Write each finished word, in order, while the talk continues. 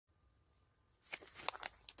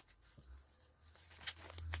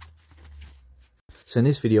So in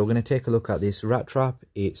this video, we're going to take a look at this rat trap.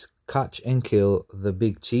 It's catch and kill the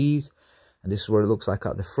big cheese. And this is what it looks like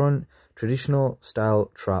at the front. Traditional style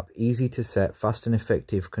trap, easy to set, fast and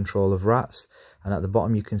effective control of rats. And at the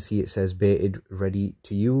bottom you can see it says baited, ready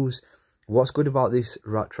to use. What's good about this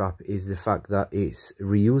rat trap is the fact that it's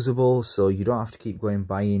reusable, so you don't have to keep going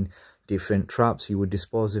buying different traps. You would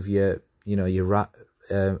dispose of your rat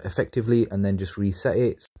effectively and then just reset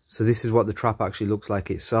it. So this is what the trap actually looks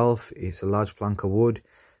like itself. It's a large plank of wood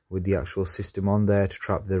with the actual system on there to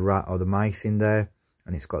trap the rat or the mice in there.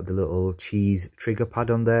 And it's got the little cheese trigger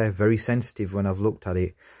pad on there. Very sensitive when I've looked at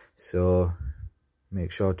it. So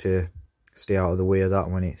make sure to stay out of the way of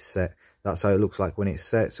that when it's set. That's how it looks like when it's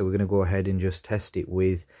set. So we're going to go ahead and just test it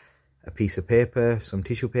with a piece of paper, some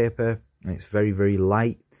tissue paper. And it's very, very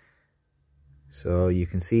light. So you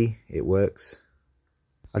can see it works.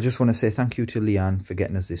 I just want to say thank you to Leanne for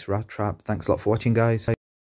getting us this rat trap. Thanks a lot for watching, guys.